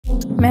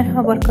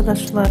Merhaba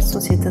arkadaşlar,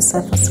 Sosyete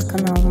Sayfası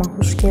kanalıma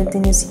hoş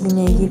geldiniz.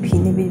 Yine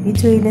yepyeni bir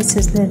video ile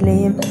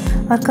sizlerleyim.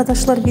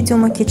 Arkadaşlar,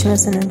 videoma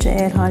geçmeden önce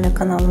eğer hala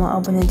kanalıma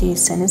abone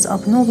değilseniz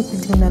abone olup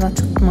bildirimleri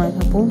açık tutmayı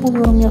ve bol bol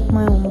yorum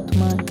yapmayı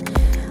unutmayın.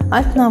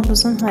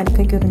 Navruz'un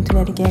harika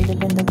görüntüleri geldi.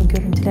 Ben de bu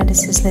görüntüleri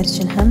sizler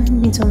için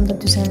hemen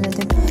videomda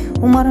düzenledim.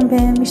 Umarım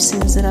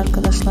beğenmişsinizdir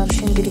arkadaşlar.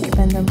 Şimdilik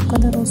benden bu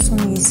kadar olsun.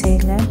 İyi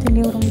seyirler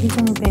diliyorum.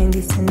 Videomu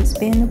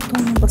beğendiyseniz beğeni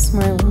butonuna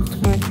basmayı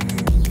unutmayın.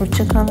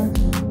 Hoşça kalın.